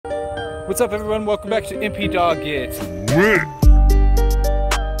What's up, everyone? Welcome back to MP Dog Gets Lit.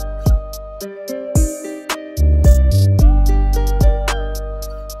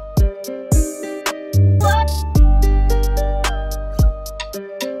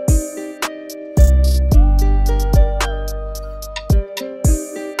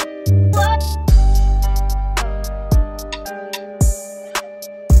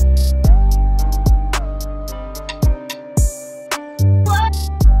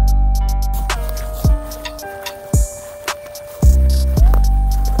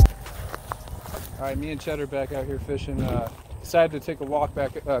 Alright, me and Chedd are back out here fishing. Decided to take a walk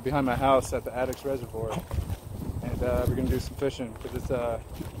back behind my house at the Addicks Reservoir. And we're going to do some fishing because it's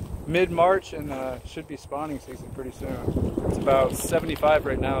mid-March and should be spawning season pretty soon. It's about 75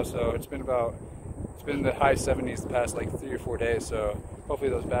 right now, so it's been in the high 70s the past like 3 or 4 days, so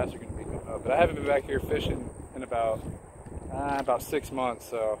hopefully those bass are going to be coming up. But I haven't been back here fishing in about 6 months,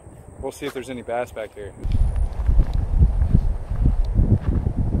 so we'll see if there's any bass back here.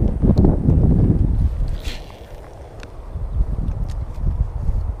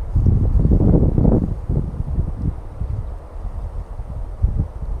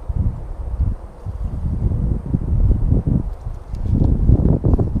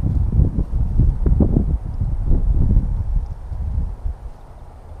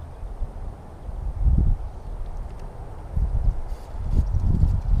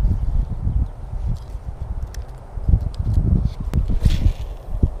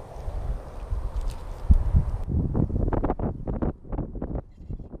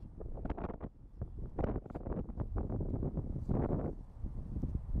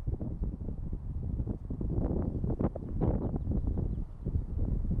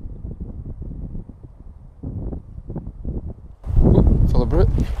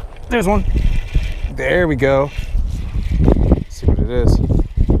 There's one. There we go. Let's see what it is.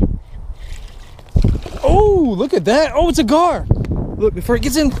 Oh, look at that. Oh, it's a gar. Look, before it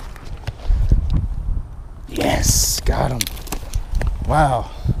gets in. Yes, got him.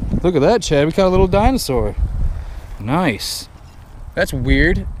 Wow. Look at that, Chedd. We caught a little dinosaur. Nice. That's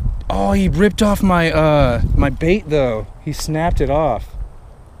weird. Oh, he ripped off my my bait though. He snapped it off,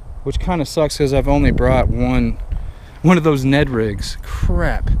 which kind of sucks because I've only brought one of those Ned rigs.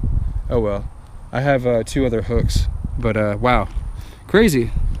 Crap. Oh well. I have 2 other hooks, but wow, crazy.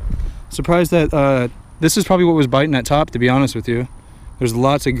 Surprised that this is probably what was biting that top, to be honest with you. There's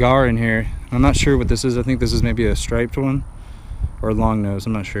lots of gar in here. I'm not sure what this is. I think this is maybe a striped one or long nose.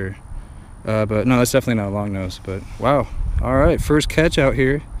 I'm not sure. But no, that's definitely not a long nose. But wow. All right, first catch out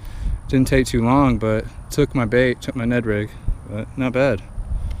here. Didn't take too long, but took my bait, took my Ned rig, but not bad.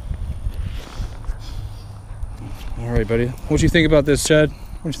 All right, buddy. What you think about this, Chedd?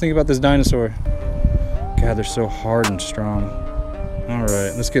 What do you think about this dinosaur? God, they're so hard and strong. All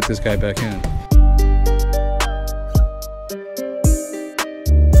right, let's get this guy back in.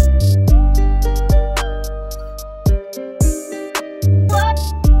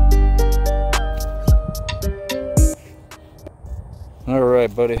 All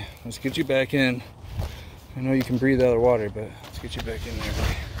right, buddy. Let's get you back in. I know you can breathe out of the water, but let's get you back in there,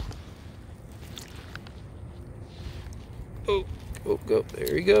 buddy. Oh, go.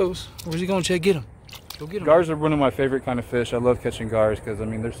 There he goes. Where's he going, Chedd? Get him. Go get him. Gars are one of my favorite kind of fish. I love catching gars because, I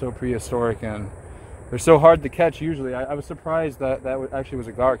mean, they're so prehistoric and they're so hard to catch usually. I was surprised that actually was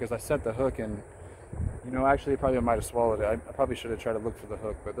a gar because I set the hook and, you know, actually probably I might have swallowed it. I probably should have tried to look for the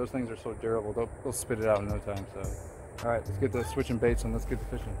hook, but those things are so durable. They'll spit it out in no time. So, all right, let's get the switching baits and let's get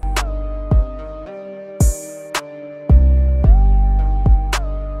the fishing.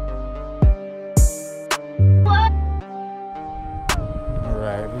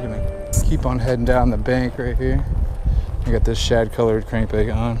 Keep on heading down the bank right here. I got this shad colored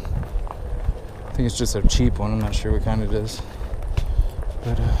crankbait on. I think it's just a cheap one. I'm not sure what kind it is.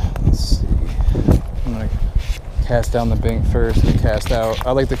 But let's see. I'm gonna cast down the bank first and cast out.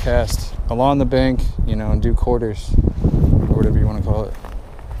 I like to cast along the bank, you know, and do quarters or whatever you want to call it.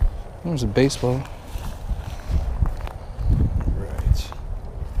 There's a baseball. Right.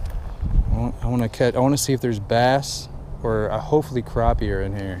 I want to see if there's bass or hopefully crappie are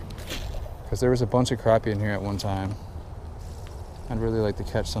in here. Because there was a bunch of crappie in here at one time. I'd really like to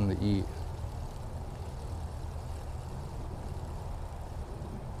catch some to eat.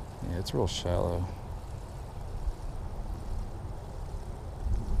 Yeah, it's real shallow.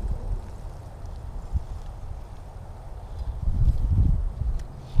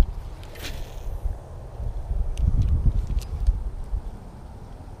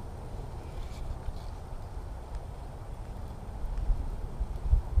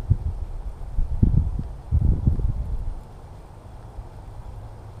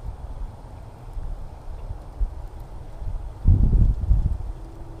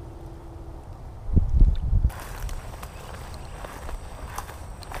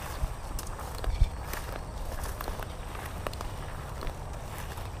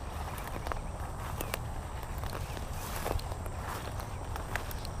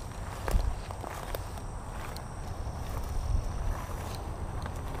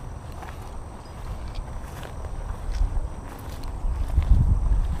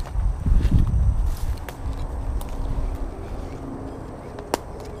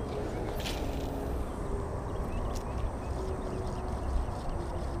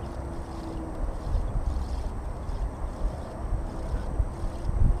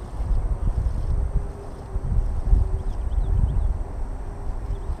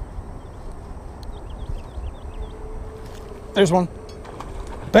 There's one.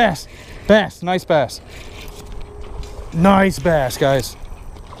 Bass. Bass. Nice bass. Nice bass, guys.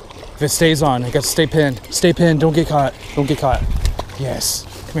 If it stays on, it got to stay pinned. Stay pinned. Don't get caught. Don't get caught. Yes.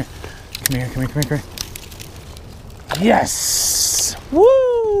 Come here. Come here. Come here. Come here. Come here. Yes.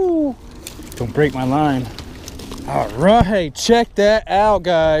 Woo. Don't break my line. All right. Check that out,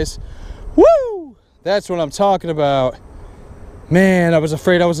 guys. Woo. That's what I'm talking about. Man, I was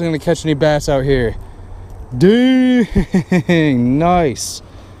afraid I wasn't going to catch any bass out here. Dang. Nice.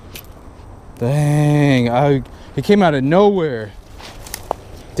 Dang. It came out of nowhere.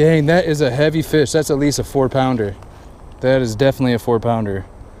 Dang, that is a heavy fish. That's at least a 4-pounder. That is definitely a 4-pounder.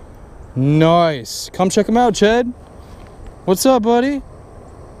 Nice. Come check him out, Chedd. What's up, buddy?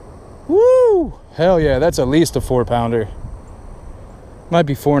 Woo! Hell yeah, that's at least a 4-pounder. Might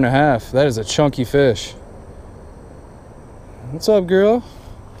be 4.5. That is a chunky fish. What's up, girl?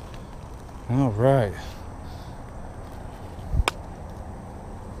 All right.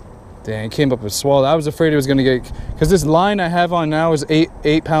 Dang, it came up with swallow. I was afraid it was gonna get, because this line I have on now is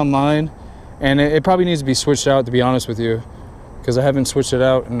 8-pound line, and it probably needs to be switched out, to be honest with you, because I haven't switched it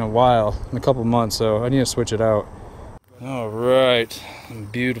out in a while, in a couple months, so I need to switch it out. All right,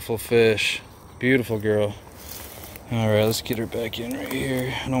 beautiful fish, beautiful girl. All right, let's get her back in right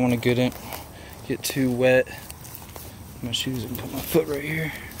here. I don't want to get too wet. My shoes, and put my foot right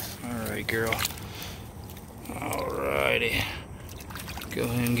here. All right, girl. All righty. Go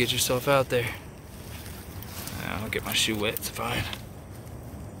ahead and get yourself out there. I'll get my shoe wet, it's fine.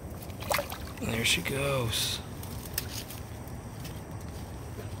 There she goes.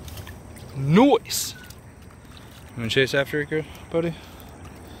 Nice! You wanna chase after it, girl, buddy?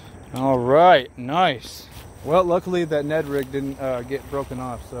 All right, nice. Well, luckily that Ned rig didn't get broken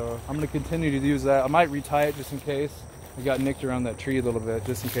off, so I'm gonna continue to use that. I might retie it just in case. I got nicked around that tree a little bit,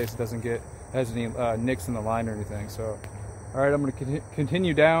 just in case it doesn't has any nicks in the line or anything, so. All right, I'm gonna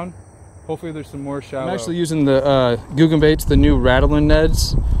continue down. Hopefully there's some more shallow. I'm actually using the Googan Baits, the new rattling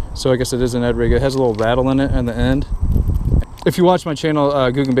Neds. So I guess it is a Ned rig. It has a little rattle in it on the end. If you watch my channel,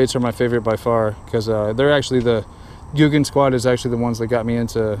 Googan Baits are my favorite by far, because they're actually the Googan squad is actually the ones that got me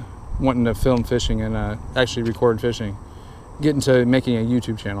into wanting to film fishing and actually record fishing. Get into making a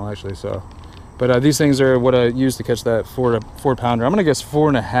YouTube channel actually, so. But these things are what I use to catch that 4-pounder. I'm gonna guess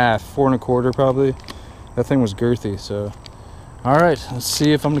 4.5, 4.25 probably. That thing was girthy, so. All right, let's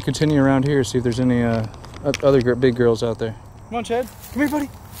see if I'm gonna continue around here, see if there's any other big girls out there. Come on, Chedd. Come here, buddy.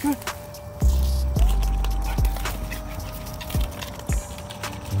 Come on.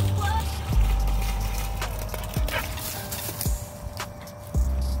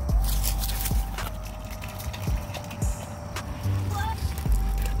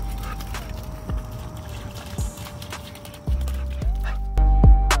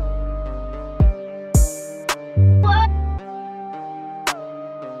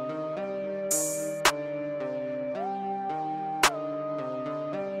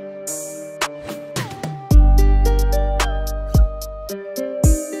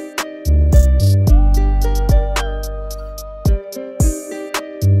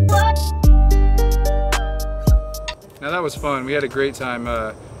 Now that was fun. We had a great time.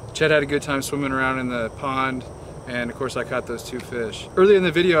 Chedd had a good time swimming around in the pond, and of course I caught those 2 fish. Earlier in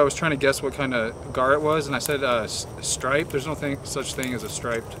the video I was trying to guess what kind of gar it was, and I said striped. There's no such thing as a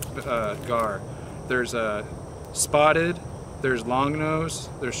striped gar. There's spotted, there's long nose,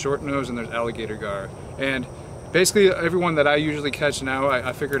 there's short nose, and there's alligator gar. And basically everyone that I usually catch now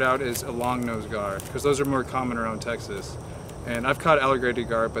I figured out is a long nose gar, because those are more common around Texas. And I've caught alligator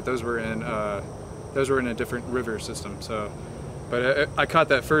gar, but those were in a different river system. So, but I caught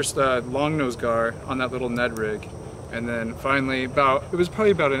that first longnose gar on that little Ned rig, and then finally it was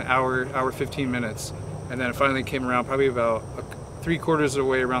probably about an hour 15 minutes, and then it finally came around probably about 3/4 of the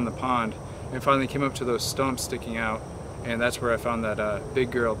way around the pond, and finally came up to those stumps sticking out, and that's where I found that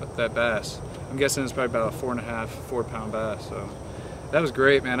big girl, that bass. I'm guessing it's probably about a 4.5, 4-pound bass. So that was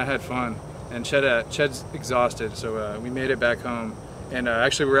great, man. I had fun, and Chedd's exhausted, so we made it back home, and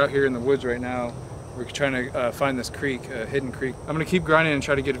actually we're out here in the woods right now. We're trying to find this creek, hidden creek. I'm gonna keep grinding and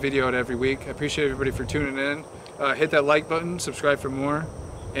try to get a video out every week. I appreciate everybody for tuning in. Hit that like button, subscribe for more,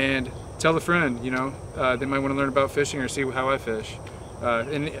 and tell a friend, you know, they might want to learn about fishing or see how I fish.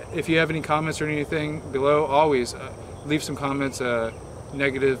 And if you have any comments or anything below, always leave some comments,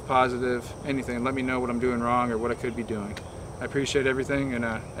 negative, positive, anything. Let me know what I'm doing wrong or what I could be doing. I appreciate everything, and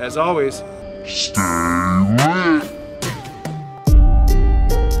as always, stay lit.